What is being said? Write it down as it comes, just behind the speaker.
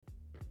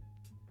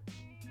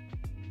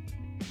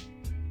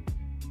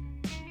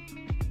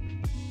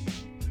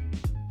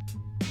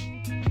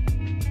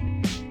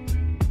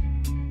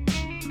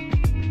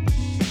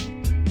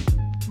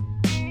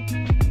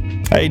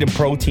I ate a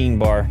protein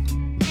bar.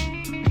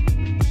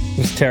 It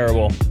was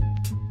terrible.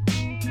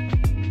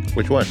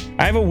 Which one?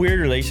 I have a weird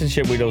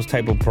relationship with those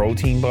type of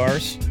protein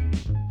bars.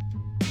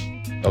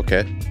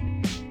 Okay.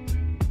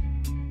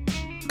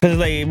 Because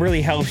like, it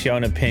really helps you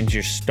out in a pinch.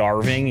 You're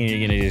starving and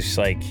you're going to just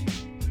like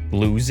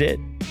lose it.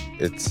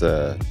 It's,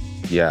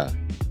 yeah.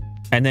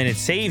 And then it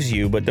saves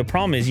you. But the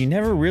problem is you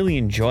never really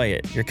enjoy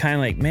it. You're kind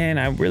of like, man,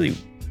 I really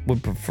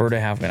would prefer to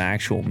have an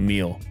actual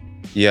meal.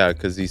 Yeah,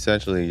 because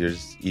essentially you're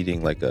just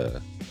eating like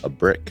a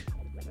brick.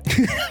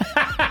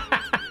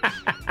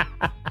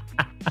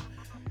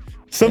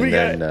 Somebody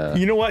got,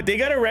 you know what? They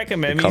got to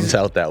recommend me. Comes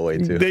out that way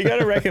too. They got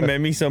to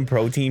recommend me some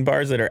protein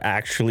bars that are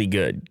actually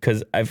good.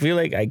 Because I feel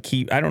like I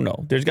don't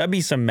know. There's got to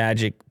be some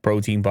magic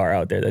protein bar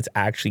out there that's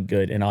actually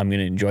good and I'm going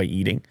to enjoy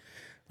eating.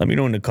 Let me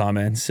know in the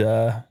comments.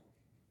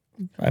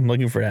 I'm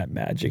looking for that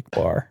magic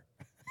bar.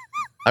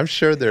 I'm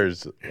sure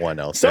there's one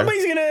out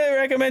Somebody's going to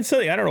recommend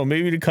something. I don't know.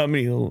 Maybe the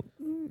company will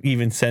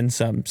even send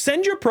some.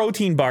 Send your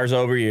protein bars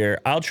over here.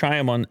 I'll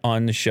try them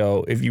on the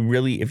show. If you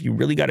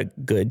really got a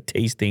good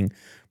tasting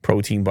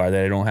protein bar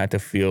that I don't have to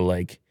feel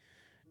like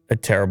a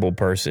terrible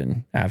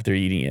person after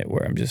eating it,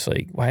 where I'm just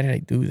like, why did I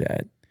do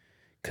that?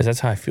 Because that's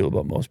how I feel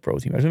about most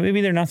protein bars.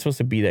 Maybe they're not supposed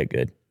to be that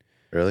good.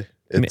 Really?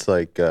 It's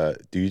like, do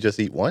you just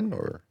eat one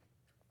or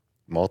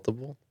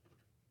multiple?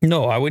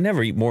 No, I would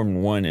never eat more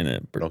than one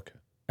Okay.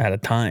 at a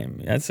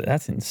time.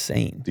 That's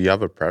insane. Do you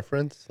have a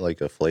preference,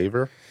 like a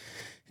flavor?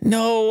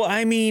 No,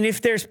 I mean,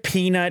 if there's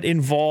peanut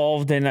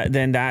involved,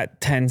 then that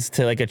tends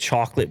to like a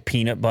chocolate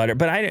peanut butter.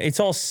 But it's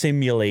all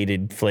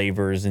simulated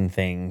flavors and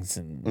things.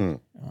 And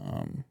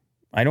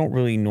I don't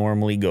really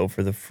normally go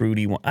for the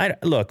fruity one.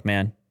 Look,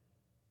 man,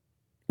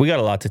 we got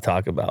a lot to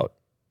talk about.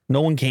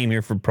 No one came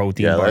here for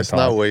protein bar talk. Let's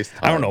not waste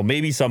time. I don't know.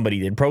 Maybe somebody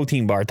did.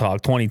 Protein bar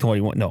talk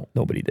 2021. No,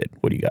 nobody did.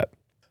 What do you got?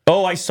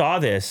 Oh, I saw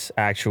this,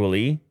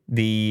 actually.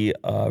 The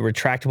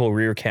retractable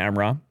rear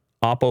camera,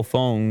 Oppo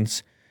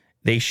phones.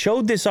 They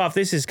showed this off.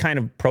 This is kind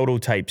of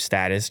prototype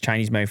status.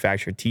 Chinese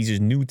manufacturer teases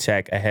new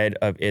tech ahead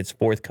of its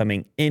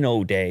forthcoming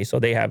Inno Day. So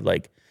they have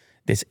like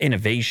this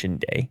innovation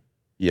day.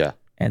 Yeah.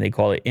 And they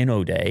call it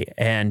Inno Day.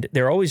 And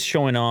they're always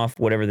showing off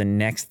whatever the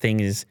next thing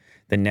is,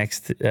 the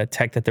next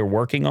tech that they're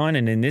working on.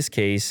 And in this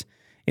case,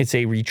 it's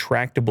a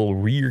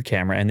retractable rear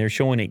camera. And they're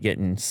showing it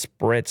getting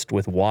spritzed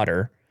with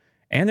water.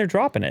 And they're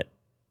dropping it.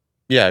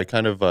 Yeah, it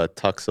kind of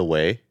tucks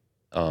away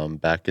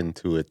back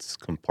into its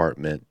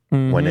compartment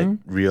when it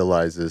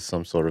realizes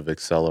some sort of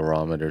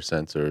accelerometer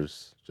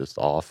sensors just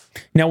off.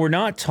 Now, we're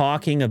not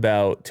talking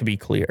about, to be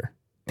clear,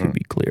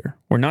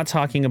 we're not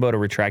talking about a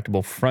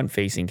retractable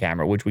front-facing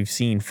camera, which we've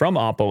seen from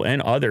Oppo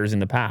and others in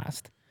the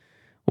past,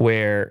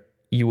 where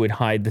you would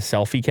hide the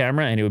selfie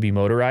camera and it would be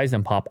motorized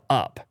and pop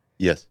up.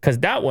 Yes. Because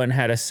that one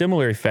had a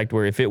similar effect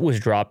where if it was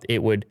dropped,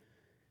 it would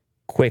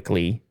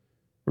quickly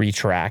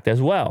retract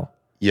as well.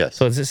 Yes.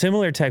 So it's a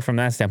similar tech from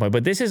that standpoint,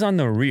 but this is on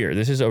the rear.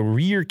 This is a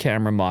rear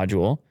camera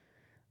module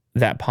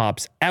that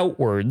pops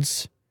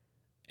outwards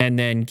and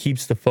then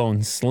keeps the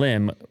phone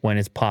slim when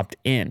it's popped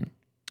in.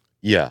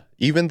 Yeah.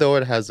 Even though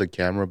it has a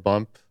camera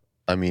bump,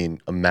 I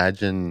mean,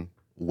 imagine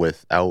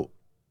without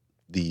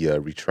the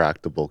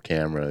retractable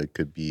camera, it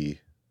could be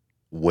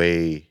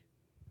way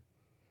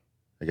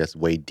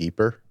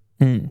deeper.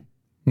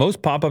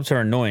 Most pop-ups are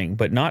annoying,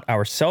 but not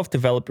our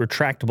self-developed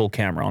retractable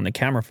camera. On the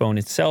camera phone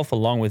itself,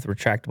 along with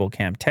retractable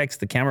cam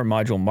text, the camera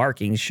module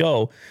markings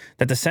show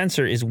that the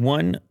sensor is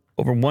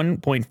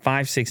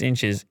 1/1.56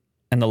 inches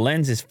and the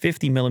lens is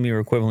 50 millimeter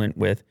equivalent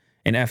with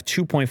an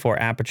f2.4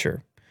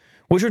 aperture,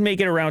 which would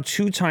make it around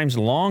 2 times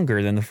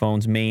longer than the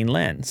phone's main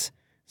lens.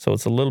 So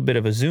it's a little bit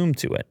of a zoom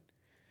to it,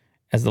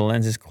 as the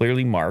lens is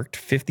clearly marked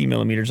 50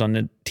 millimeters on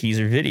the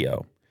teaser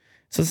video.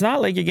 So it's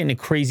not like you're getting a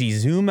crazy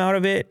zoom out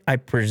of it. I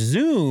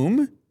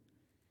presume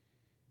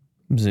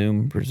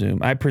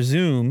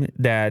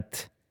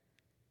that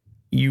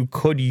you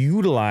could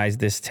utilize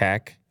this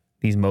tech,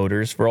 these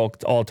motors, for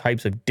all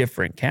types of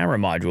different camera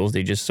modules.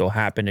 They just so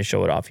happen to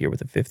show it off here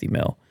with a 50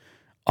 mil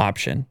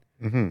option.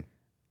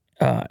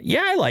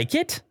 Yeah, I like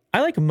it.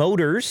 I like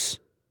motors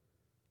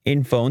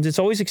in phones. It's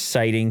always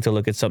exciting to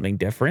look at something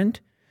different.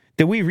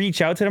 Did we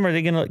reach out to them?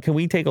 Can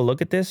we take a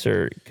look at this,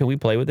 or can we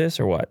play with this,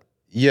 or what?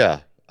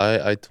 Yeah.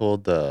 I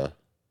told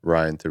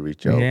Ryan to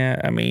reach out.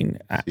 Yeah, I mean,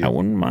 I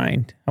wouldn't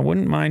mind. I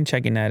wouldn't mind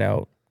checking that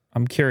out.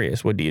 I'm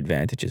curious what the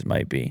advantages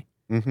might be.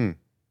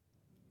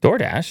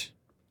 DoorDash.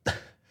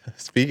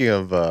 Speaking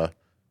of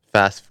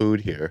fast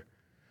food here.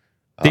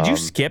 Did you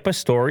skip a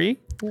story?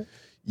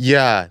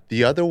 Yeah,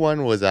 the other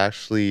one was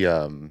actually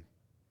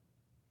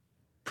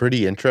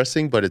pretty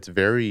interesting, but it's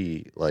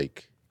very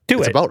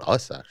it's about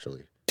us,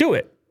 actually. Do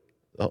it.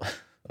 Oh,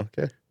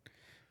 okay.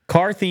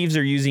 Car thieves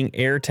are using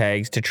air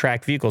tags to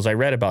track vehicles. I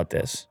read about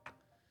this.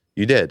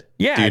 You did?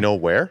 Yeah. Do you know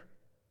where?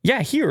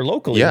 Yeah, here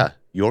locally. Yeah,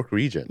 York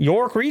Region.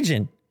 York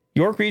Regional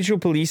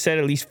Police said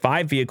at least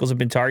 5 vehicles have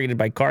been targeted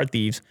by car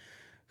thieves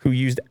who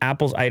used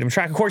Apple's item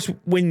track. Of course,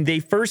 when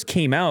they first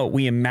came out,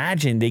 we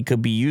imagined they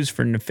could be used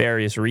for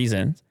nefarious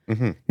reasons.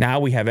 Now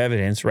we have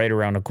evidence right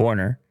around the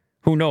corner.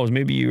 Who knows?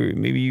 Maybe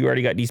you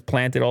already got these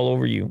planted all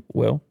over you,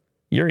 Will.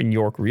 You're in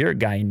York. You're a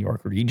guy in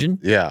York region.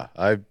 Yeah,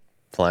 I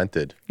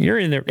planted. You're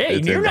in there. Hey,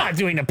 It's you're in not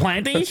doing the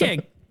planting. You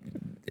can't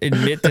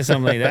admit to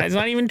something like that. It's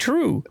not even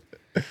true.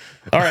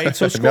 All right,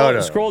 so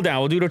scroll down.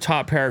 We'll do the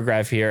top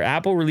paragraph here.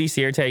 Apple released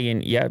the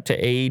AirTag to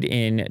aid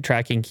in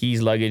tracking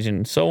keys, luggage,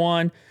 and so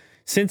on.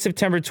 Since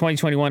September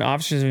 2021,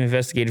 officers have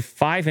investigated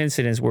 5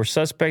 incidents where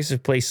suspects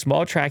have placed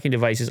small tracking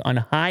devices on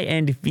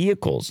high-end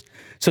vehicles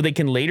so they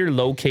can later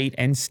locate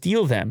and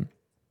steal them.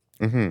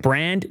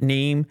 Brand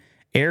name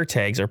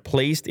AirTags are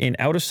placed in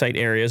out-of-sight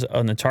areas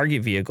on the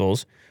target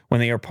vehicles when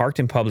they are parked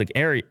in public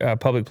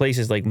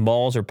places like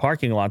malls or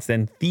parking lots.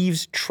 Then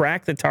thieves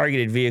track the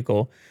targeted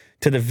vehicle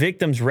to the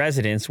victim's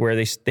residence where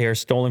they are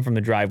stolen from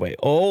the driveway.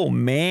 Oh,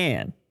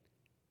 man.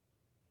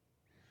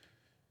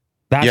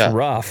 That's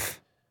rough.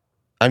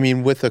 I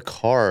mean, with a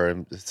car,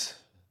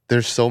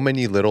 there's so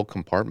many little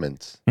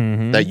compartments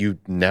that you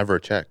never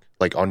check,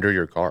 like under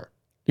your car.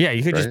 Yeah,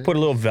 you could just put a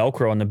little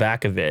Velcro on the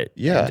back of it.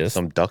 Yeah, just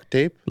some duct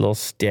tape. Little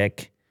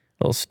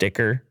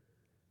sticker,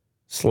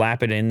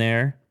 slap it in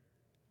there,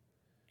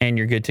 and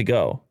you're good to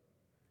go.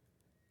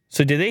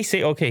 So did they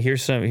say, okay,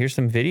 here's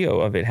some video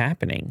of it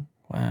happening?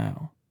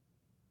 Wow.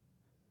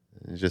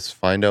 Just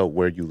find out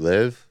where you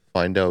live,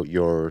 find out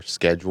your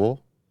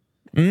schedule.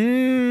 You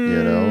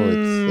know,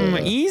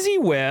 it's easy.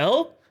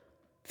 Well,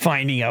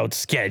 finding out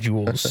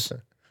schedules.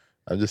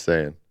 I'm just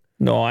saying.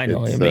 No, I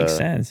know it makes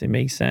sense. It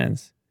makes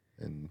sense.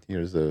 And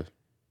here's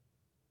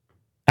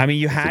I mean,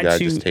 you had to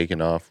just taking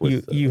off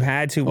with you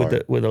had to with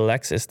a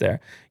Lexus there.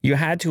 You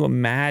had to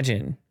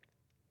imagine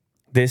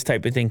this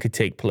type of thing could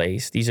take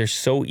place. These are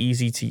so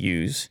easy to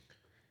use,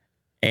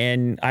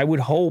 and I would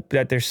hope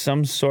that there's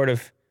some sort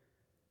of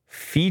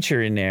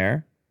feature in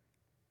there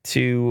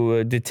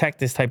to detect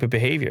this type of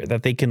behavior,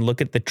 that they can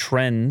look at the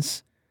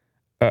trends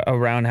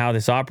around how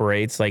this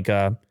operates. Like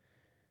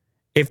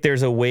if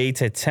there's a way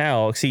to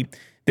tell. See,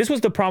 this was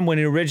the problem when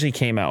it originally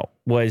came out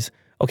was,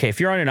 okay, if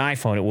you're on an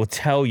iPhone, it will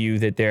tell you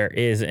that there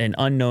is an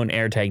unknown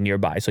AirTag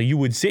nearby. So you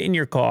would sit in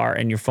your car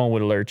and your phone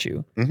would alert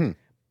you.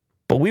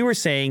 But we were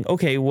saying,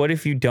 okay, what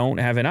if you don't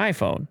have an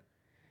iPhone?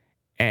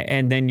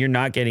 And then you're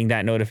not getting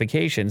that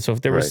notification. So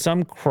if there was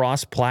some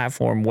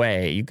cross-platform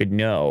way you could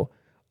know,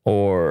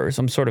 or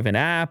some sort of an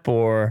app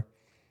or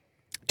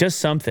just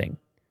something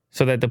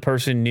so that the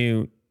person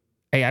knew,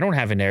 hey, I don't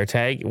have an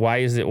AirTag. Why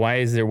is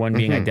there one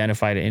being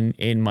identified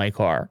in my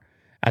car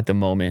at the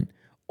moment?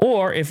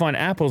 Or if on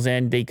Apple's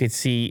end, they could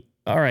see,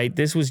 all right,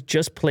 this was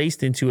just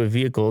placed into a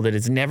vehicle that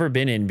it's never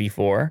been in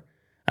before.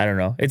 I don't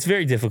know. It's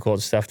very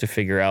difficult stuff to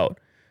figure out.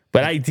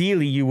 But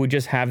ideally, you would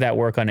just have that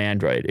work on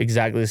Android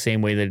exactly the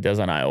same way that it does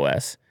on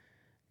iOS,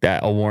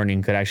 that a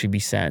warning could actually be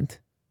sent.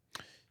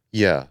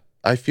 Yeah,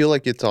 I feel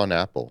like it's on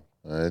Apple.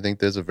 I think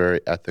there's a very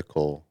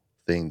ethical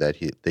thing that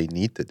they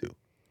need to do.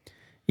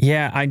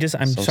 Yeah, I'm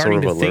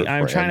starting to think.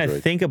 I'm trying to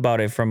think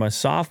about it from a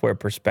software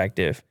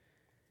perspective.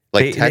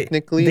 Like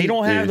technically, they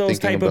don't have those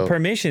type of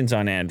permissions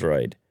on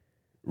Android,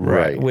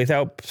 right?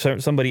 Without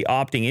somebody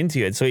opting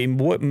into it. So it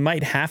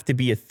might have to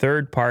be a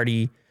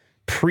third-party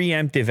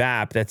preemptive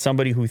app that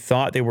somebody who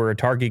thought they were a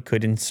target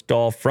could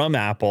install from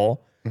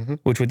Apple,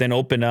 which would then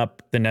open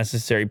up the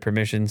necessary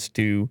permissions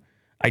to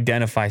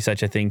identify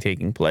such a thing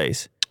taking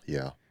place.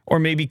 Yeah. Or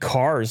maybe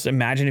cars.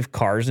 Imagine if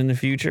cars in the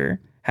future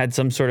had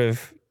some sort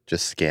of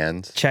just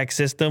scans check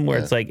system where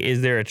it's like,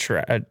 is there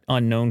an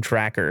unknown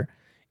tracker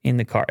in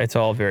the car? It's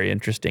all very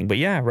interesting. But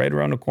yeah, right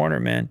around the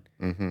corner, man.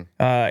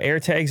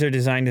 AirTags are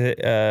designed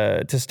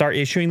to start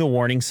issuing the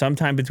warning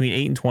sometime between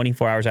 8 and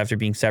 24 hours after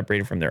being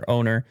separated from their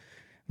owner,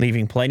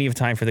 leaving plenty of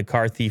time for the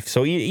car thief.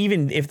 So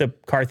even if the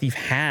car thief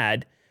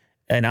had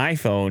an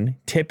iPhone,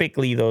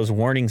 typically those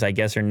warnings, I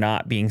guess, are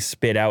not being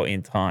spit out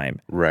in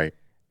time. Right.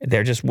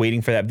 They're just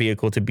waiting for that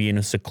vehicle to be in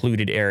a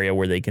secluded area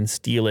where they can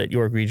steal it.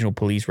 York Regional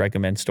Police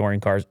recommend storing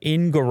cars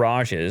in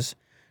garages,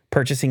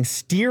 purchasing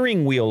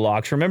steering wheel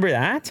locks. Remember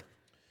that?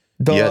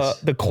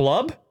 The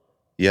club?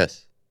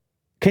 Yes.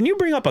 Can you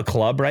bring up a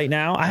club right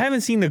now? I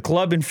haven't seen the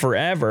club in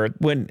forever.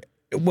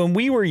 When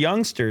we were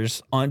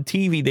youngsters on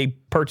TV, they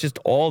purchased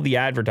all the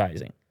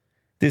advertising.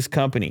 This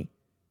company.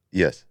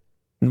 Yes.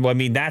 Well, I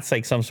mean, that's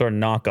like some sort of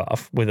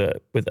knockoff with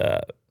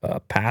a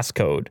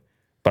passcode.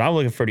 But I'm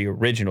looking for the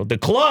original. The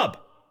club.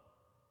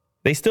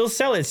 They still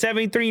sell it.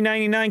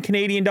 $73.99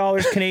 Canadian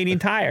dollars, Canadian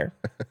Tire.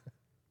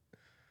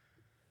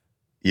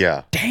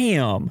 Yeah.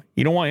 Damn.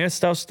 You don't want your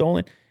stuff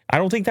stolen? I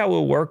don't think that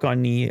will work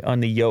on the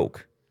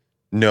yoke.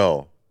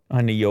 No.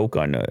 On the yoke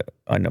on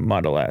the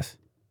Model S.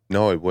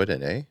 No, it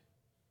wouldn't, eh?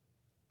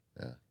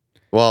 Yeah.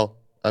 Well,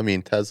 I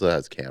mean, Tesla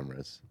has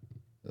cameras.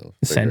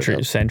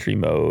 Sentry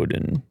mode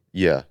and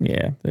yeah,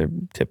 they're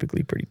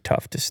typically pretty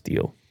tough to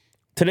steal.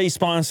 Today's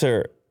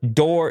sponsor,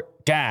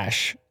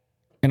 DoorDash,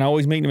 and I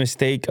always make the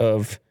mistake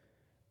of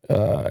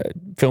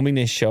filming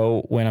this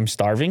show when I'm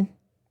starving,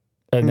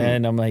 and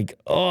then I'm like,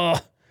 oh,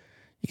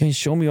 you can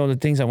show me all the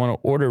things I want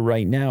to order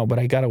right now, but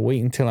I gotta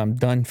wait until I'm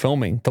done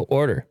filming to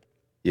order.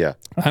 Yeah,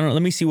 I don't know.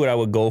 Let me see what I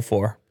would go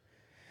for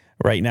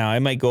right now. I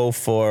might go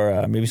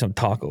for maybe some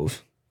tacos.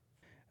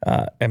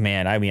 And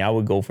man, I mean, I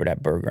would go for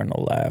that burger on the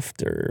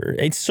left. Or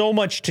it's so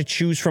much to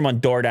choose from on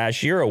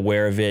DoorDash. You're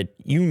aware of it.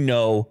 You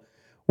know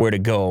where to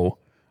go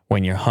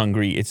when you're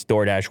hungry. It's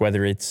DoorDash,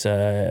 whether it's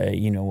a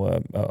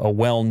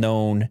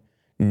well-known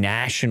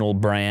national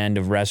brand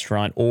of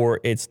restaurant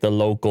or it's the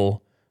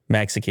local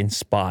Mexican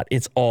spot.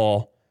 It's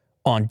all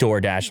on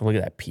DoorDash. Look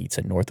at that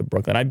pizza north of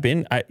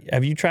Brooklyn.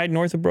 Have you tried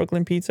north of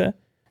Brooklyn pizza?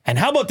 And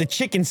how about the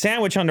chicken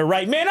sandwich on the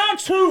right? Man, I'm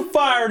too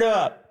fired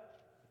up.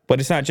 But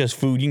it's not just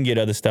food. You can get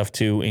other stuff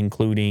too,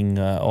 including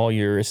all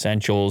your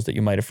essentials that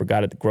you might have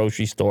forgot at the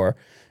grocery store.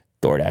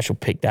 DoorDash will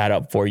pick that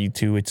up for you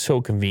too. It's so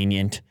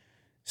convenient.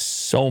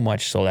 So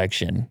much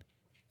selection.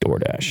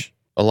 DoorDash.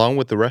 Along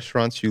with the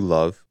restaurants you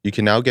love, you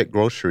can now get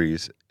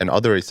groceries and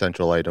other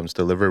essential items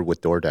delivered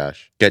with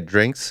DoorDash. Get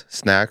drinks,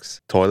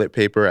 snacks, toilet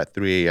paper at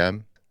 3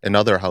 a.m., and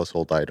other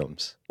household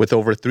items. With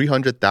over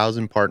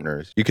 300,000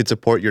 partners, you can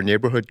support your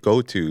neighborhood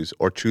go-tos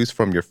or choose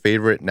from your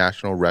favorite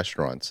national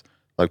restaurants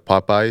like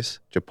Popeyes,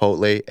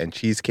 Chipotle, and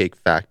Cheesecake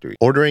Factory.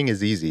 Ordering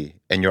is easy,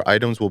 and your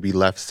items will be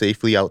left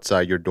safely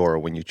outside your door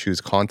when you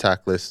choose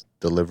contactless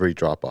delivery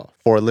drop-off.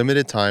 For a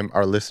limited time,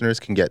 our listeners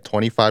can get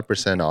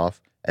 25%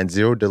 off and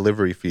zero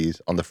delivery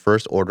fees on the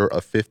first order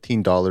of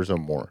 $15 or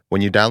more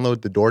when you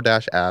download the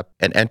DoorDash app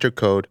and enter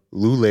code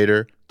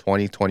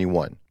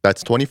LouLater2021.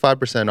 That's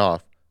 25%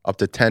 off, up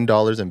to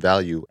 $10 in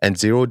value, and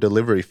zero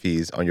delivery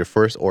fees on your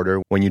first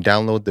order when you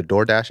download the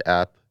DoorDash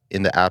app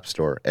in the App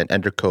Store and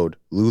enter code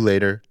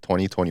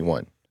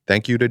LouLater2021.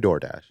 Thank you to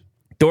DoorDash.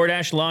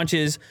 DoorDash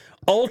launches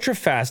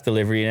ultra-fast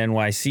delivery in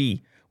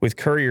NYC with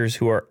couriers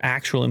who are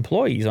actual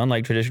employees.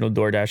 Unlike traditional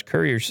DoorDash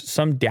couriers,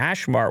 some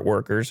DashMart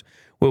workers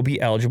will be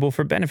eligible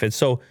for benefits.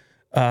 So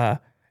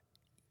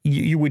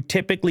you would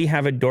typically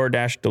have a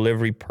DoorDash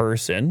delivery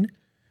person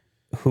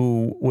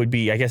who would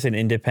be, I guess, an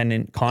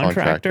independent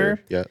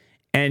contractor. Yeah.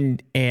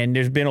 And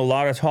there's been a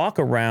lot of talk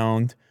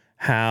around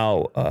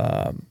how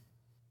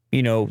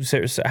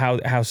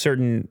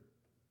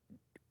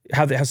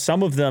how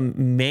some of them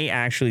may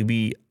actually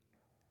be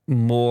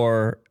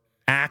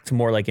act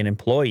more like an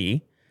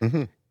employee.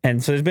 Mm-hmm.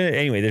 And so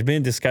there's been a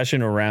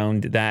discussion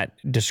around that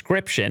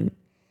description.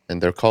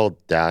 And they're called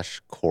Dash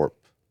Corp.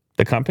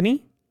 The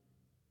company?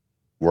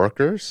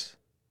 Workers?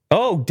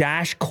 Oh,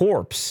 Dash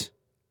Corps.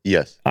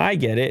 Yes. I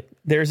get it.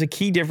 There's a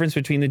key difference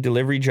between the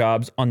delivery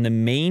jobs on the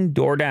main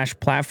DoorDash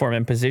platform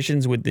and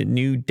positions with the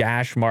new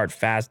DashMart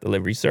fast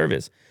delivery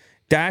service.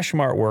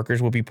 DashMart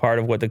workers will be part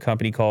of what the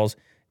company calls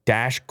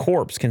Dash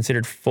Corps,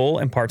 considered full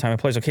and part-time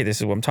employees. Okay, this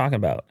is what I'm talking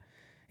about.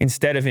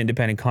 Instead of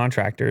independent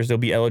contractors, they'll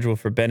be eligible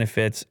for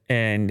benefits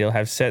and they'll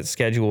have set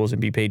schedules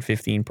and be paid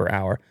 $15 per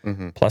hour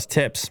plus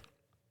tips.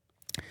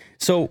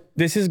 So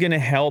this is going to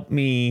help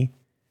me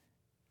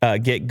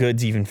get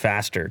goods even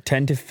faster.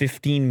 10 to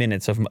 15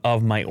 minutes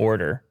of my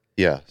order.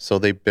 Yeah. So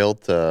they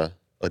built a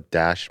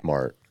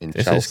DashMart in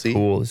Chelsea. This is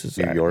cool. This is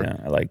New York. Yeah,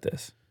 I like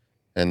this.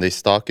 And they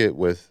stock it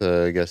with,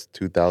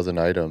 2,000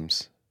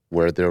 items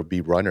where there'll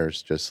be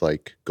runners just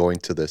like going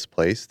to this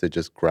place to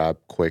just grab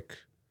quick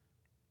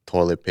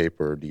toilet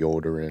paper,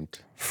 deodorant,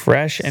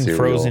 fresh and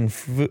cereal.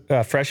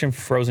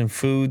 frozen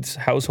foods,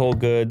 household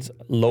goods,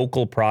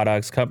 local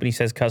products. Company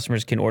says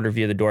customers can order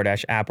via the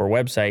DoorDash app or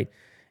website,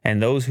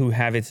 and those who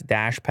have its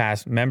Dash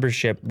Pass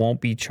membership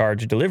won't be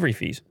charged delivery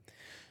fees.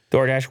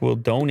 DoorDash will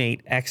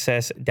donate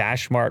excess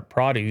DashMart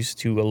produce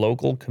to a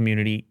local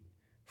community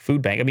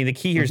food bank. I mean, the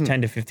key here is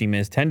 10 to 15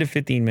 minutes. 10 to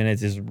 15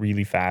 minutes is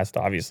really fast,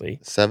 obviously.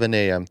 7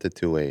 a.m. to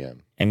 2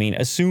 a.m. I mean,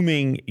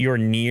 assuming you're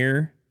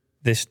near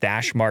this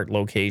DashMart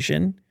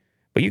location,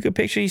 but you could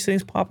picture these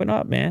things popping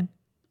up, man.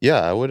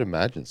 Yeah, I would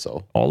imagine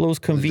so. All those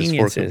conveniences.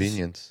 Just for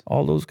convenience.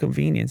 All those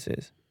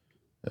conveniences.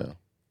 Yeah.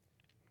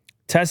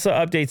 Tesla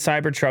updates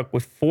Cybertruck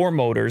with 4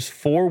 motors,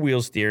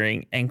 4-wheel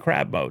steering, and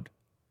crab mode.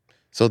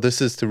 So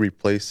this is to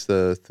replace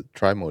the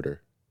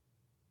tri-motor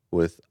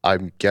with,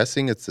 I'm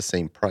guessing it's the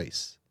same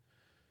price.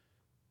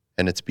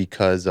 And it's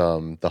because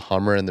the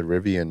Hummer and the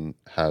Rivian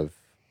have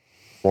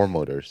 4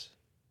 motors.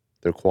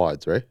 They're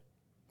quads, right?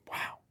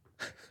 Wow.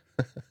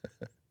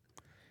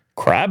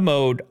 Crab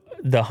mode,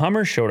 the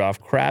Hummer showed off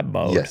crab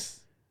mode. Yes.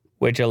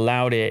 Which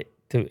allowed it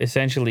to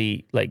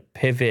essentially like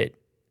pivot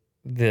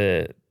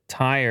the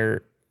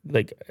tire,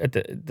 like at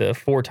the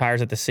 4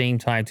 tires at the same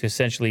time to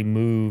essentially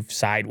move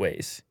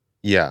sideways.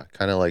 Yeah,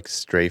 kind of like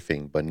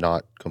strafing, but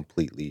not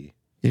completely.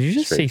 Did you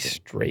just strafing. say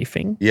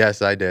strafing?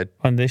 Yes, I did.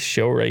 On this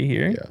show right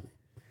here? Yeah.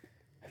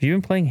 Have you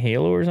been playing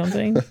Halo or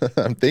something?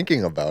 I'm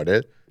thinking about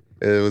it.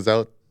 It was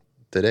out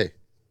today.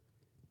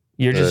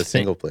 You're just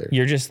single player.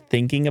 You're just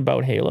thinking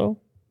about Halo?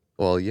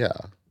 Well, yeah.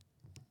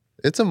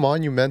 It's a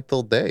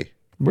monumental day.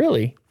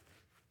 Really?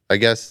 I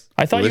guess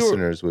I thought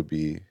listeners would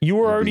be. You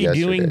were would already be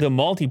doing yesterday. the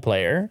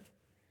multiplayer.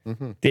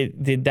 Mm-hmm.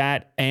 Did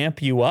that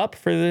amp you up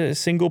for the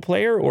single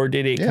player, or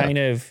did it kind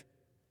of?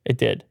 It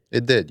did.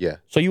 It did, yeah.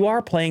 So you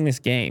are playing this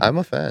game. I'm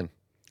a fan.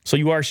 So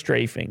you are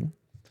strafing.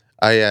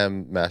 I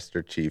am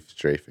Master Chief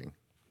strafing.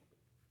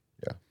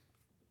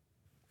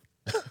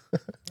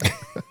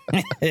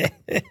 Yeah.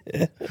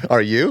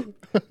 Are you?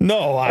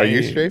 No, Are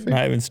you strafing?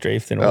 I haven't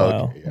strafed in a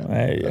while.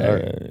 Okay,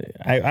 yeah.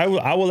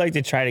 I would like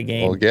to try the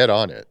game. Well, get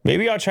on it.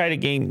 Maybe I'll try the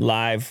game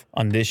live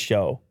on this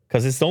show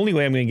because it's the only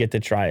way I'm going to get to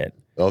try it.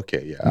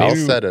 Okay, yeah. Maybe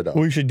I'll set it up.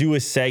 We should do a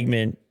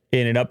segment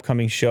in an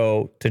upcoming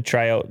show to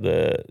try out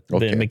the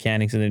Okay.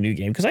 mechanics of the new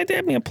game because I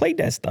played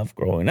that stuff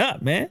growing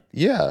up, man.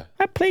 Yeah.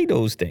 I played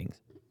those things.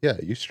 Yeah,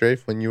 you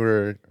strafed when you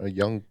were a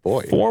young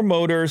boy. 4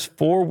 motors,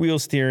 4-wheel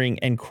steering,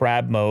 and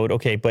crab mode.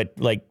 Okay, but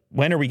like,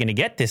 when are we going to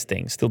get this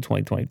thing? Still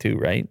 2022,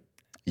 right?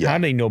 Yeah. How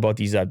do they know about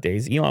these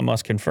updates? Elon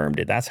Musk confirmed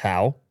it. That's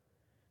how.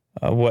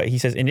 What he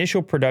says,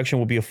 initial production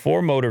will be a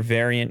 4-motor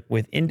variant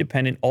with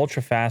independent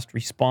ultra-fast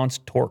response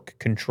torque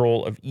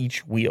control of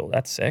each wheel.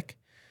 That's sick.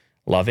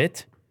 Love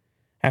it.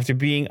 After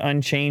being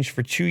unchanged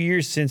for 2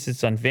 years since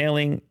its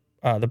unveiling,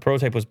 the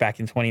prototype was back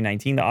in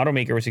 2019. The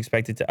automaker was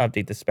expected to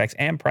update the specs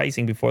and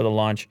pricing before the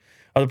launch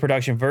of the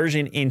production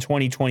version in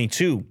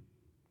 2022.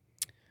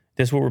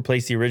 This will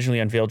replace the originally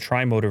unveiled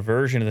tri-motor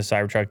version of the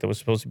Cybertruck that was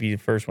supposed to be the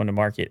first one to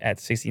market at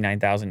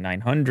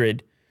 $69,900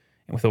 and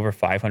with over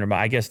 500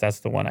 miles. I guess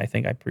that's the one. I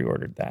think I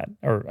pre-ordered that.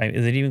 Or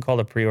is it even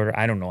called a pre-order?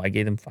 I don't know. I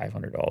gave them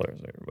 $500 or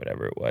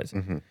whatever it was.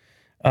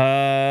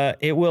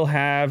 It will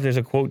have, there's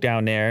a quote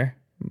down there.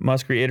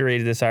 Musk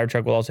reiterated the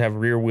Cybertruck will also have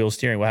rear wheel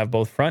steering. We'll have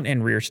both front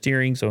and rear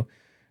steering. So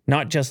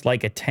not just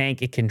like a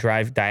tank, it can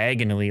drive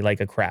diagonally like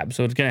a crab.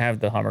 So it's going to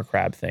have the Hummer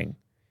crab thing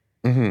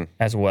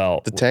as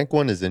well. The tank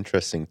one is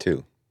interesting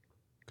too,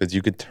 because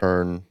you could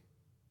turn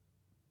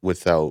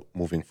without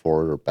moving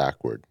forward or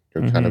backward.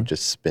 You're kind of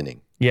just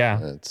spinning. Yeah.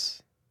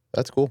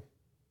 That's cool.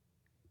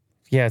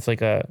 Yeah, it's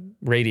like a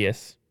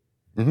radius.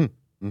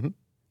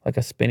 Like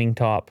a spinning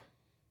top.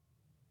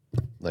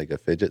 Like a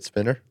fidget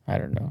spinner? I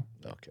don't know.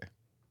 Okay.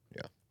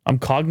 Yeah. I'm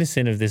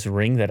cognizant of this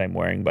ring that I'm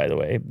wearing, by the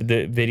way.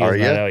 The video's Are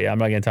not ya? out yet. I'm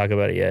not going to talk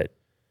about it yet.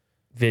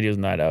 Video's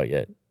not out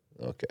yet.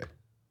 Okay.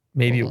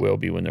 Maybe it will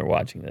be when they're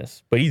watching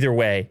this. But either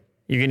way,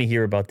 you're going to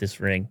hear about this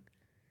ring.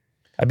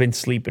 I've been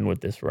sleeping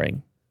with this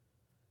ring.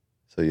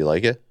 So you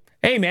like it?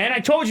 Hey, man, I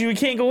told you we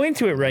can't go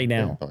into it right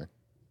now. Yeah, fine.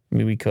 I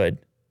mean, we could.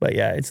 But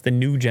yeah, it's the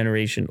new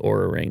generation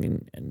Aura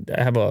ring. And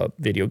I have a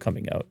video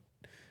coming out.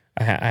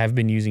 I have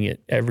been using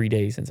it every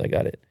day since I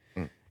got it.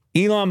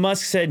 Elon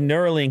Musk said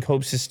Neuralink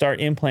hopes to start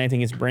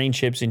implanting its brain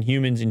chips in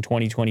humans in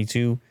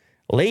 2022,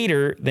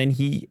 later than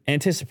he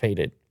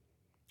anticipated.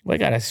 Well, I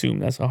got to assume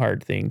that's a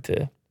hard thing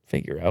to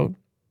figure out,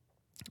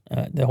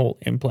 the whole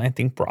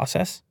implanting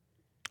process.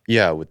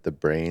 Yeah, with the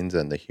brains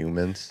and the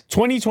humans.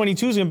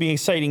 2022 is going to be an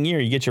exciting year.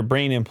 You get your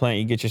brain implant,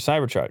 you get your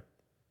Cybertruck.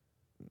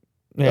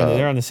 Yeah,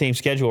 they're on the same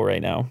schedule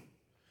right now.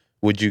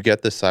 Would you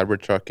get the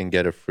Cybertruck and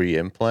get a free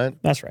implant?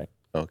 That's right.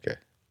 Okay.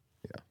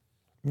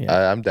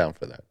 Yeah. I'm down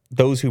for that.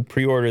 Those who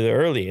pre-order the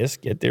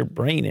earliest get their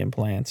brain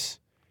implants.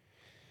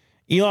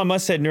 Elon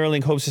Musk said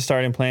Neuralink hopes to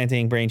start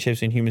implanting brain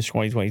chips in humans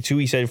 2022.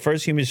 He said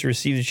first humans to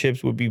receive the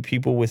chips would be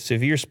people with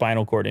severe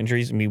spinal cord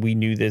injuries. I mean, we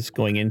knew this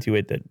going into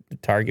it, that the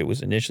target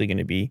was initially going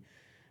to be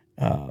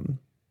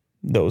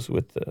those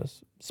with the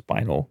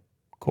spinal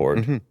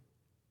cord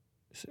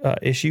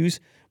issues.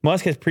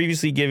 Musk has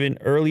previously given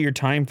earlier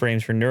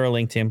timeframes for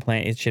Neuralink to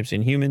implant its chips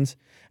in humans.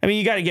 I mean,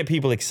 you got to get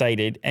people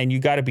excited and you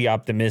got to be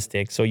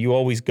optimistic. So you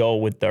always go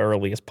with the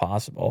earliest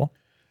possible.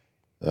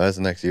 That's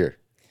next year.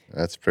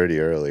 That's pretty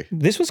early.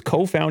 This was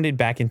co-founded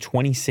back in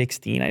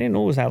 2016. I didn't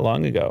know it was that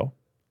long ago.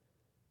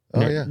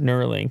 Oh, yeah.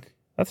 Neuralink.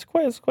 That's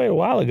quite a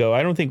while ago.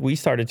 I don't think we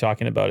started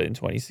talking about it in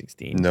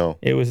 2016. No.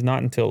 It was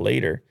not until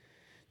later.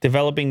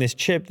 Developing this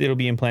chip that'll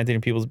be implanted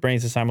in people's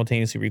brains to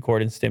simultaneously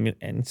record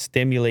and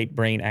stimulate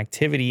brain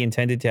activity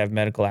intended to have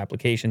medical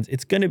applications.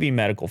 It's going to be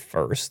medical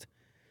first.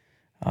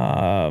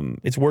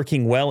 It's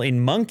working well in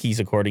monkeys,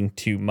 according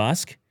to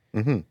Musk.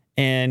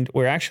 And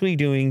we're actually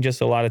doing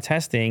just a lot of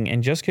testing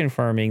and just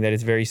confirming that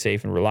it's very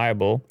safe and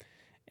reliable.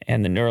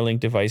 And the Neuralink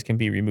device can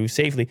be removed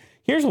safely.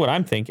 Here's what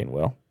I'm thinking,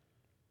 Will.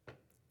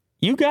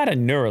 You got a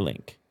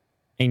Neuralink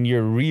and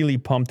you're really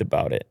pumped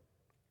about it,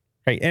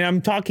 right? And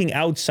I'm talking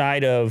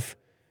outside of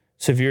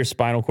severe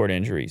spinal cord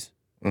injuries,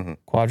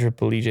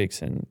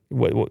 quadriplegics, and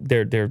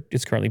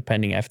it's currently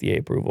pending FDA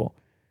approval.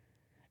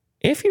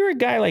 If you're a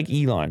guy like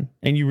Elon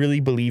and you really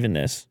believe in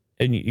this,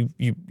 and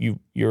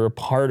you're a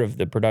part of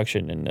the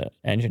production and the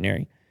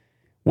engineering,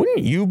 wouldn't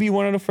you be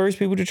one of the first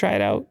people to try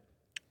it out?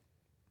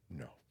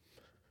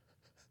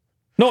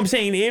 No, I'm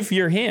saying if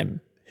you're him.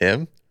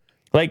 Him?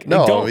 Like,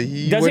 no,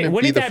 he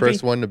wouldn't be the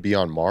first one to be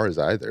on Mars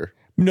either.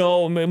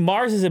 No,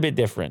 Mars is a bit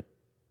different.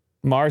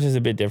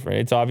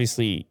 It's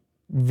obviously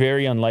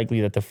very unlikely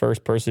that the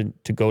first person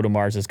to go to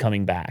Mars is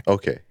coming back.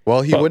 Okay.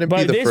 Well, he wouldn't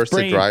be the first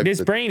to drive the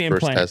first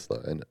implant,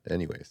 Tesla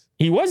anyways.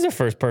 He was the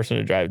first person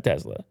to drive a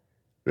Tesla.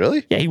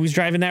 Really? Yeah, he was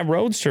driving that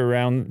Roadster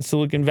around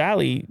Silicon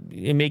Valley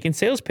and making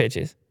sales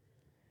pitches.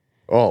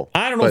 Oh.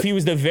 I don't know if he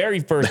was the very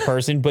first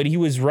person, but he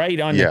was right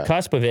on the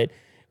cusp of it.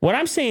 What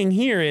I'm saying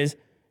here is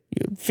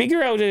you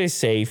figure out that it's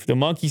safe. The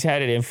monkeys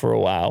had it in for a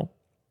while.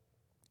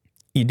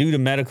 You do the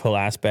medical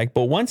aspect,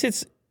 but once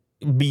it's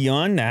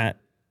beyond that,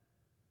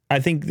 I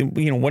think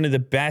one of the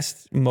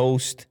best,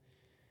 most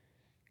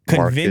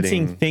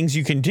convincing things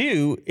you can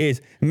do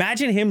is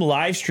imagine him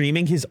live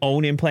streaming his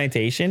own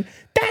implantation.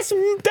 That's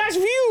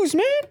views,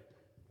 man.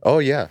 Oh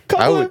yeah, I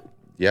Couple would. of-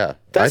 Yeah, I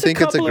That's think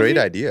it's a couple of great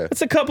views. idea.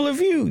 That's a couple of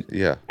views.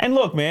 Yeah. And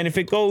look, man, if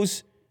it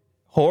goes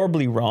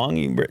horribly wrong,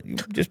 you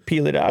just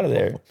peel it out of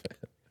there.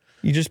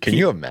 You just Can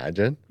you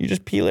imagine? you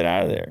just peel it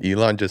out of there.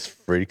 Elon just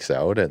freaks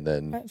out and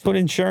then. That's what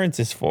insurance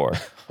is for.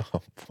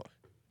 That's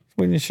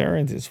what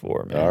insurance is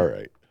for, man. All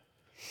right.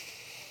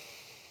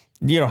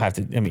 You don't have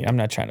to. I mean, I'm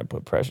not trying to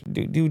put pressure.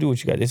 Do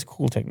what you got. It's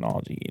cool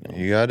technology. You know,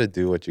 You got to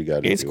do what you got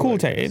to do. it's cool. I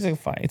Tech. guess.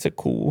 It's a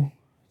cool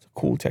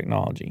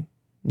technology.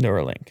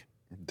 Neuralink.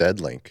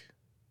 Deadlink.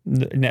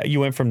 Now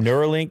you went from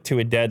Neuralink to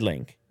a dead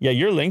link. Yeah,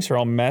 your links are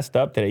all messed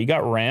up today. You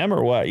got RAM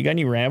or what? You got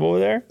any RAM over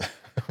there?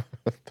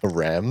 The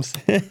Rams.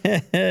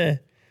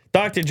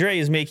 Dr. Dre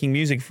is making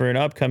music for an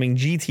upcoming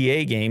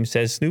GTA game,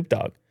 says Snoop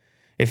Dogg.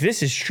 If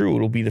this is true,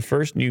 it'll be the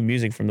first new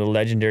music from the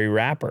legendary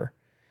rapper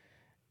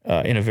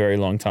in a very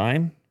long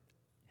time.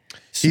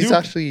 He's Snoop-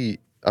 actually.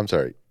 I'm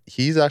sorry.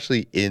 He's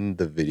actually in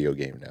the video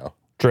game now.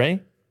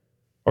 Dre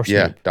or Snoop?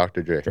 Yeah,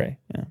 Dr. Dre. Dre.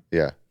 Yeah.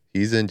 Yeah,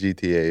 he's in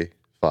GTA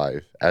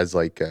 5 as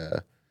like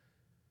a.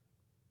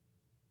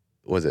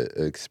 Was it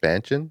an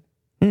expansion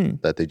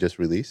that they just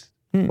released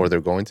or they're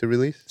going to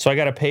release? So I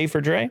got to pay for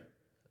Dre?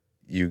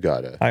 You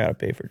gotta, I got to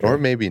pay for Dre. or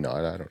maybe not.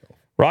 I don't know.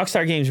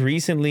 Rockstar Games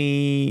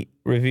recently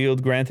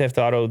revealed Grand Theft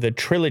Auto, the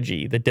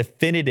trilogy, the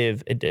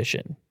definitive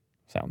edition.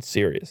 Sounds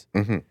serious.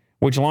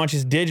 Which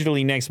launches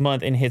digitally next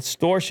month and hits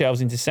store shelves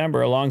in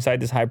December.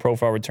 Alongside this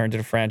high-profile return to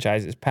the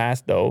franchise's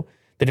past, though,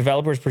 the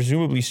developer is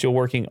presumably still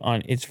working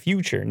on its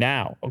future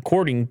now,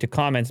 according to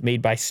comments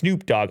made by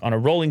Snoop Dogg on a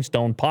Rolling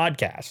Stone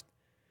podcast.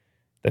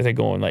 They're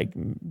going like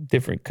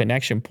different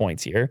connection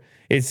points here.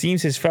 It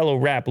seems his fellow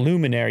rap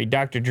luminary,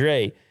 Dr.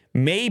 Dre,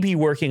 may be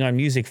working on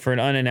music for an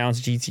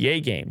unannounced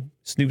GTA game.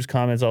 Snoop's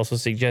comments also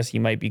suggest he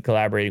might be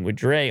collaborating with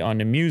Dre on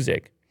the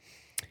music.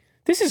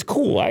 This is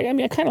cool. I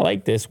mean, I kind of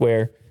like this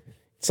where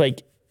it's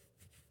like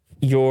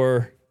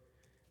you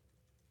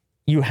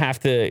have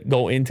to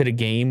go into the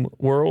game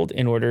world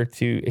in order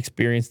to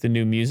experience the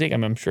new music. I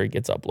mean, I'm sure it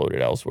gets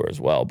uploaded elsewhere as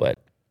well, but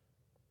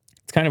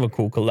it's kind of a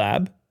cool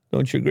collab.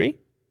 Don't you agree?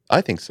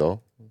 I think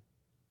so.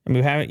 I mean,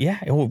 we haven't, yeah.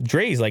 Oh,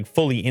 Dre's like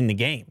fully in the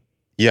game.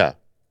 Yeah.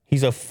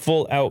 He's a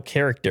full out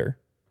character.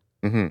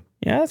 Mm-hmm.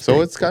 Yeah. That's So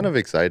pretty it's cool. kind of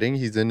exciting.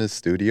 He's in his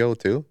studio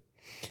too.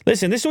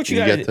 Listen, this is what you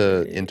You got get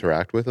to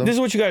interact with him. This is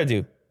what you got to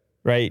do,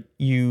 right?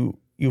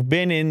 You've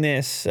been in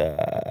this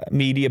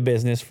media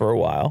business for a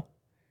while,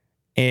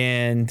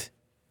 and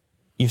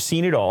you've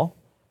seen it all.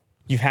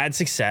 You've had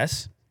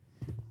success,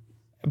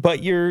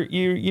 but you're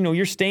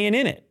staying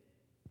in it.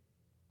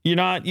 You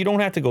don't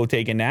have to go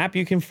take a nap.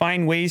 You can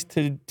find ways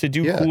to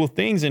do Yeah. cool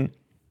things, and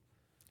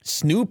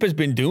Snoop has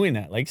been doing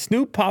that. Like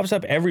Snoop pops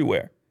up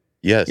everywhere.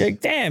 Yes. You're like,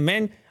 damn,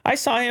 man, I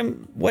saw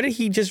him. What did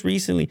he just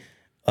recently?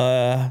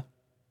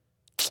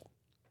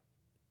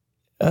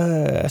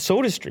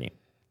 SodaStream.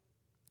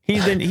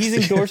 He's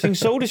endorsing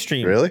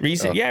SodaStream. Really?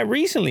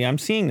 Recently I'm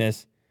seeing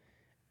this,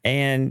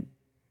 and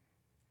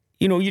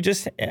you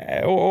just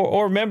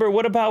or remember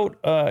what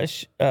about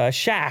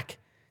Shaq?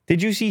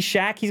 Did you see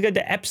Shaq? He's got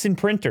the Epson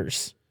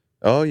printers.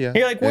 Oh yeah.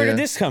 You're like, where yeah. did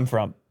this come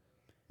from?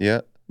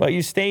 Yeah. But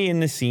you stay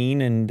in the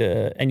scene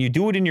and you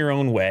do it in your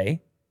own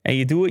way, and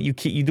you do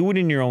it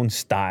in your own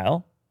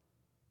style,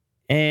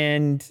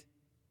 and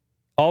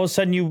all of a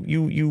sudden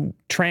you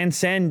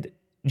transcend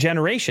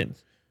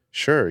generations.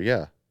 Sure.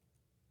 Yeah.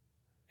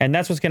 And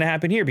that's what's going to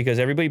happen here because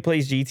everybody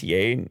plays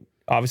GTA, and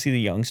obviously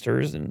the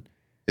youngsters, and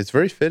It's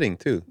very fitting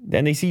too.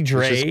 then they see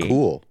Dre, Which is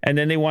cool. and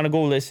then they want to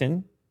go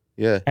listen,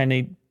 Yeah.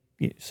 and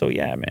so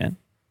yeah, man,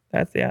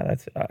 that's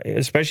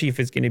especially if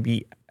it's going to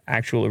be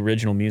actual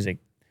original music.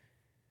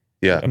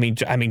 Yeah. I mean,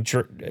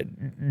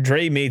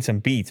 Dre made some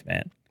beats,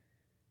 man.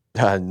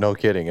 No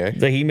kidding, eh?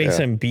 Like he made Yeah.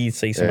 some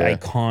beats, like some Yeah.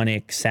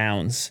 iconic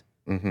sounds.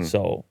 Mhm.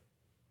 So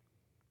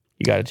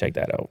you got to check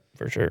that out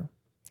for sure.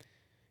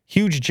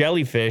 Huge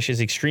jellyfish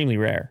is extremely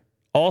rare.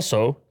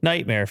 Also,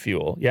 nightmare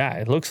fuel. Yeah,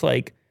 it looks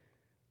like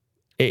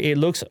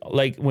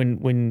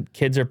when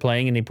kids are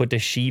playing and they put the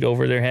sheet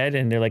over their head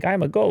and they're like,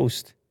 "I'm a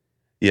ghost."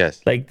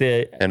 Yes. Like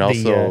And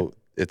also,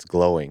 it's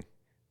glowing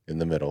in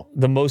the middle.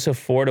 the most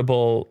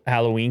affordable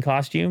Halloween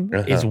costume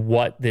is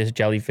what this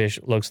jellyfish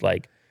looks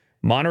like.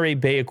 Monterey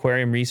Bay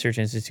Aquarium Research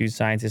Institute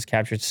scientists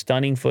captured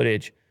stunning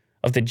footage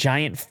of the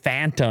giant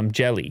phantom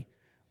jelly,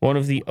 one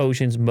of the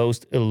ocean's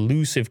most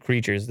elusive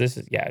creatures. It's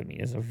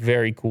a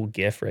very cool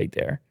GIF right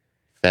there.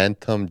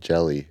 Phantom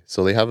jelly.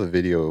 So they have a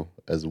video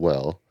as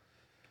well.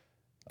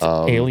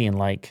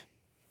 Alien-like.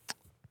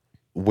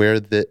 Where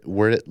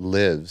it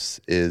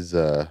lives is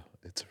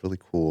it's really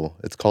cool.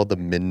 It's called the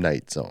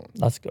Midnight Zone.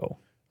 Let's go.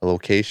 A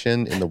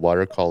location in the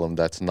water column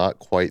that's not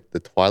quite the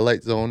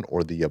Twilight Zone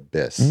or the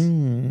Abyss,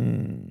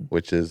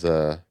 which is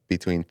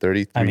between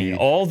 33 I mean,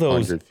 all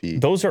those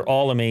feet. those are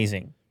all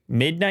amazing.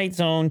 Midnight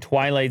Zone,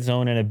 Twilight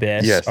Zone, and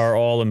Abyss Yes. are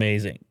all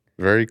amazing.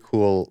 Very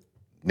cool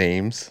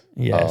names.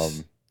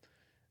 Yes.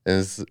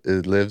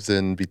 It lives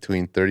in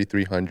between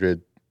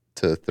 3,300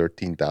 to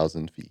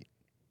 13,000 feet.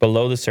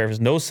 Below the surface,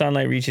 no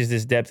sunlight reaches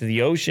this depth of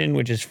the ocean,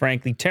 which is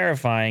frankly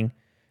terrifying.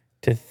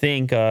 to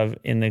think of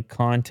in the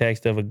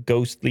context of a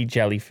ghostly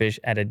jellyfish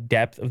at a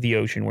depth of the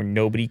ocean where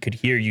nobody could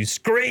hear you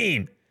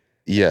scream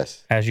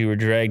Yes. as you were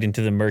dragged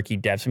into the murky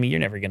depths. I mean, you're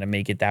never going to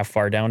make it that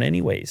far down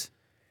anyways.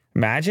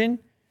 Imagine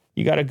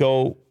you got to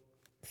go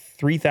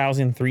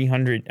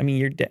 3,300. I mean,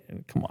 you're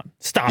dead. Come on.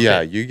 Stop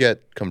Yeah, it. you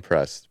get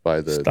compressed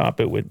by the Stop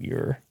it with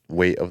your...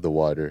 weight of the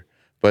water.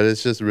 But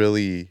it's just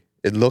really,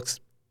 it looks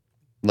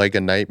like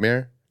a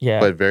nightmare, Yeah.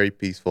 but very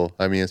peaceful.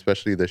 I mean,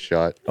 especially the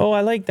shot. Oh,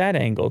 I like that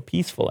angle.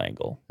 Peaceful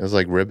angle. It's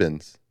like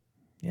ribbons.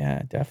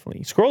 Yeah,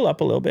 definitely. Scroll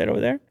up a little bit over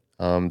there.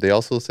 They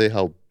also say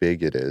how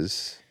big it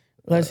is.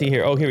 Let's see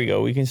here. Oh, here we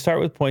go. We can start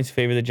with points in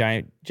favor of the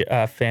giant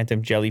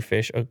phantom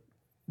jellyfish.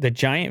 The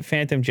giant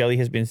phantom jelly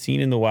has been seen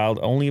in the wild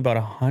only about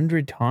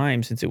 100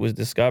 times since it was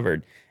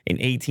discovered in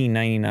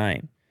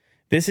 1899.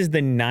 This is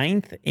the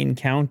 9th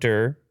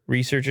encounter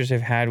researchers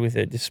have had with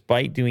it,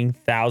 despite doing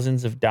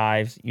thousands of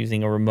dives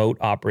using a remote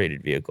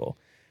operated vehicle.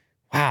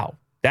 Wow.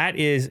 That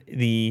is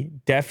the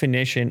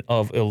definition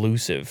of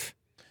elusive.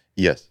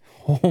 Yes.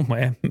 Oh,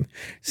 man.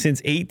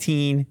 Since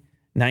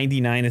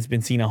 1899, it's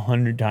been seen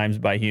 100 times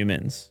by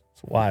humans.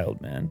 It's wild,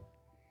 man.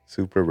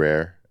 Super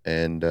rare.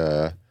 And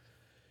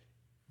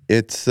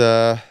it's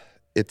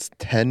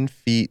 10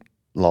 feet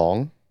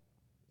long,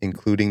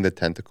 including the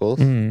tentacles.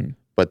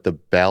 But the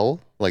bell,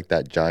 like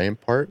that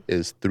giant part,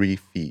 is 3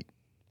 feet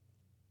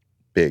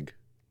big.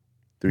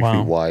 3 Wow.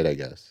 feet wide, I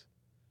guess.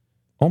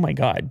 Oh, my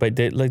God. But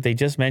they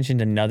just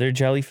mentioned another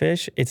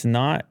jellyfish. It's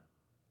not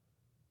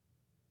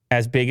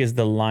as big as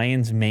the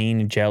lion's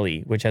mane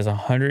jelly, which has a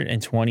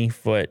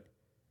 120-foot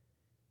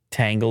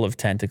tangle of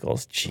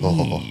tentacles.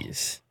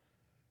 Jeez.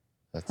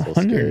 That's so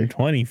scary.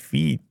 120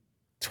 feet.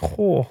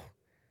 Oh.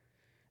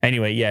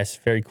 Anyway, yes,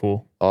 very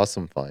cool.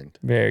 Awesome find.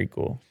 Very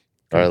cool.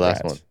 All right,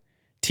 last Congrats. one.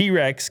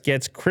 T-Rex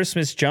gets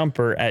Christmas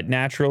jumper at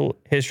Natural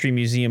History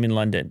Museum in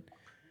London.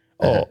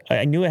 Oh,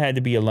 I knew it had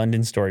to be a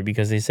London story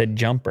because they said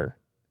jumper.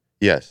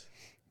 Yes.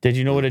 Did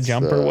you know what a It's,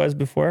 jumper was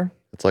before?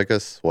 It's like a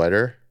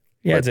sweater.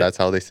 Yeah, But that's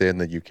how they say it in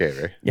the UK,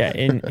 right? Yeah,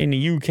 in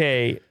the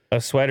UK, a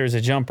sweater is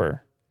a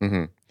jumper.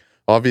 Mm-hmm.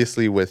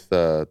 Obviously, with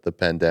the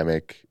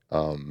pandemic,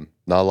 not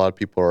a lot of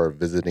people are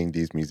visiting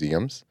these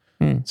museums.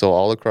 So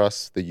all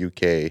across the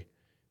UK,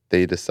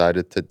 they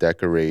decided to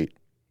decorate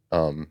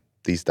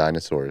these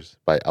dinosaurs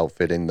by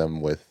outfitting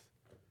them with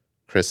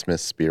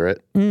Christmas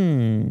spirit.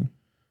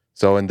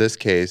 So in this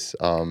case,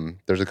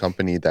 there's a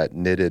company that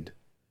knitted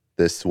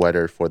this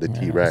sweater for the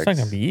T-Rex. It's not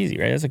going to be easy,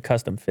 right? It's a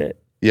custom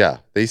fit. Yeah,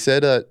 they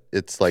said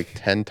it's like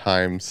 10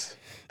 times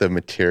the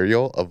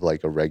material of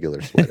like a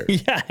regular sweater.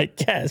 Yeah, I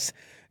guess.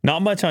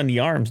 Not much on the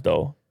arms,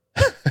 though.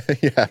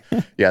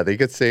 Yeah, they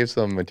could save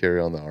some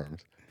material on the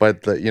arms.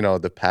 But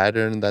the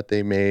pattern that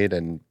they made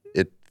and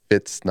it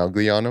fits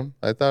snugly on them,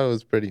 I thought it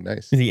was pretty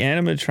nice. The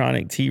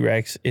animatronic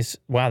T-Rex is,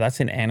 wow, that's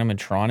an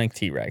animatronic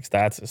T-Rex.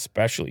 That's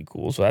especially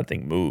cool. So that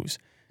thing moves.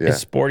 Yeah. It's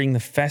sporting the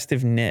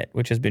festive knit,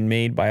 which has been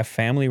made by a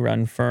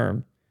family-run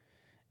firm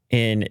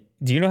in,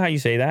 do you know how you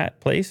say that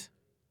place?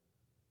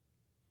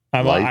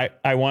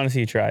 I want to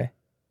see you try.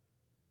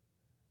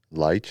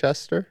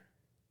 Leicester?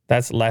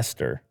 That's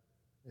Leicester.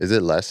 Is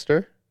it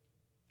Leicester?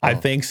 I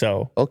think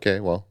so. Okay,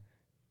 well,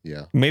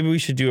 yeah. Maybe we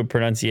should do a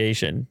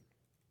pronunciation.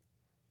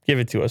 Give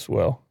it to us,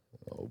 Will.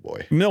 Oh,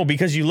 boy. No,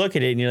 because you look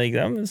at it and you're like,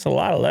 there's a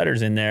lot of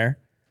letters in there.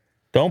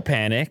 Don't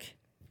panic.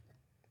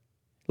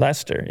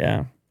 Leicester,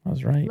 yeah, I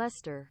was right.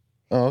 Leicester.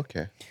 Oh,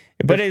 okay.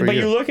 But Good for but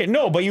you. you look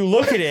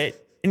at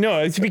it. No,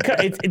 it's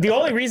because the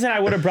only reason I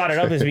would have brought it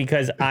up is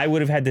because I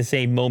would have had the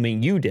same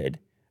moment you did,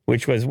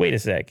 which was, wait a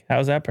sec,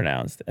 how's that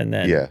pronounced? And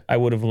then Yeah. I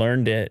would have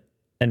learned it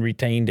and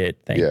retained it.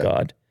 Thank Yeah.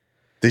 God.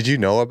 Did you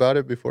know about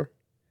it before?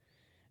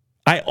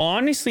 I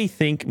honestly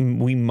think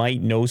we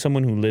might know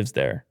someone who lives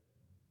there.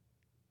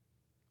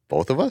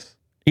 Both of us?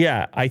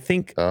 Yeah, I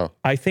think Oh,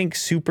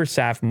 Super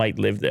Saf might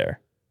live there.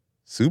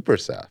 Super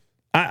Saf.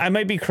 I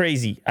might be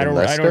crazy. I In don't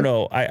Leicester?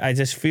 know. I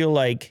just feel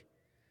like,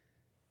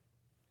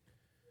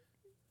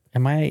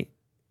 am I?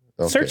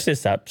 Okay. Search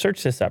this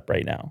up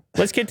right now.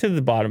 Let's get to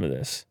the bottom of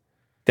this.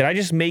 Did I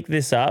just make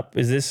this up?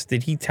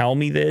 Did he tell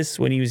me this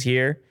when he was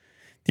here?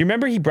 Do you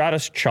remember he brought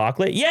us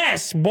chocolate?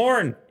 Yes,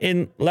 born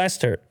in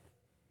Leicester.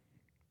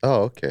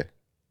 Oh, okay.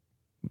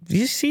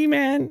 You see,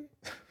 man,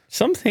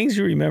 some things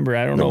you remember.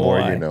 I don't The know more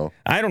why. you know.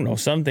 I don't know.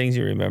 Some things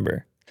you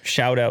remember.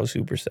 Shout out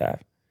Super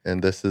Staff.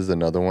 And this is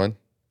another one.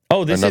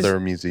 Oh, Another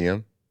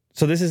museum.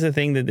 So this is the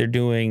thing that they're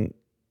doing.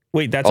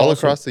 Wait, that's All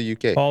also across the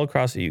UK. all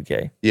across the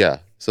UK. Yeah.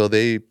 So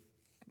they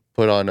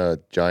put on a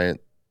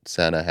giant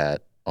Santa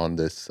hat on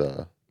this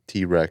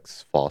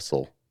T-Rex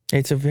fossil.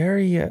 It's a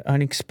very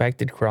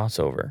unexpected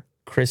crossover.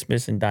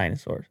 Christmas and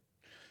dinosaurs.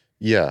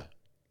 Yeah.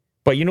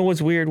 But you know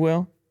what's weird,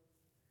 Will?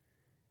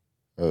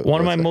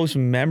 One of my most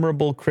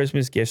memorable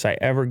Christmas gifts I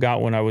ever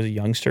got when I was a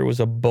youngster was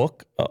a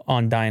book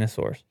on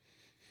dinosaurs.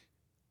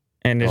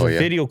 And there's a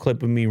video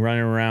clip of me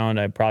running around.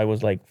 I probably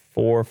was like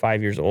 4 or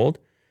 5 years old.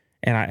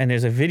 And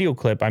there's a video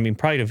clip. I mean,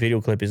 probably the video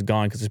clip is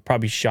gone because it's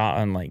probably shot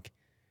on like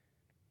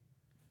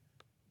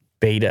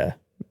beta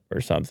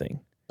or something.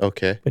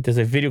 Okay. But there's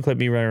a video clip of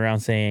me running around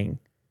saying,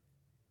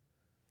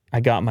 I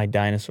got my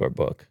dinosaur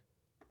book.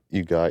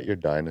 You got your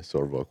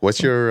dinosaur book.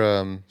 What's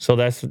your So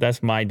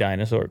that's my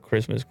dinosaur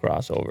Christmas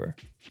crossover.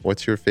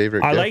 what's your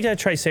favorite I gift? like that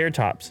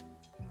Triceratops.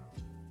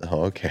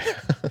 Oh, okay.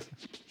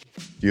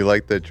 You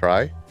like the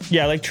try?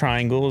 Yeah, I like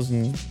triangles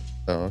and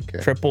Oh, okay.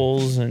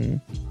 triples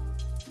and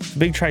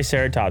big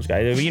Triceratops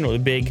guy. You know, the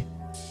big.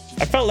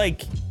 I felt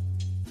like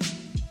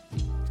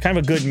kind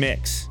of a good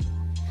mix.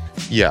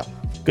 Yeah.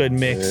 Good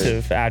mix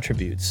of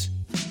attributes.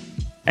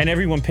 And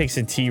everyone picks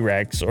a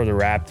T-Rex or the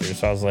Raptor,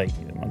 so I was like,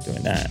 I'm not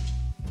doing that.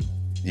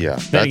 Yeah.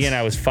 Then again,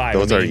 I was 5.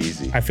 Those I are mean,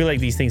 easy. I feel like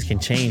these things can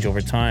change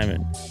over time,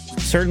 and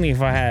certainly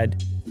if I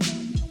had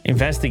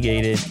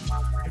investigated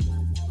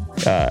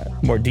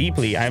more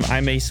deeply,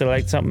 I may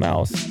select something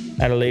else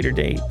at a later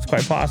date. It's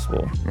quite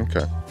possible.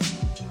 Okay.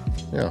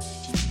 Yeah.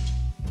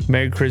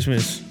 Merry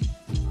Christmas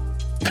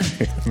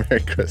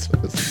Merry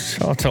Christmas.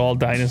 to all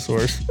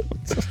dinosaurs.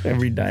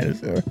 Every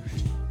dinosaur.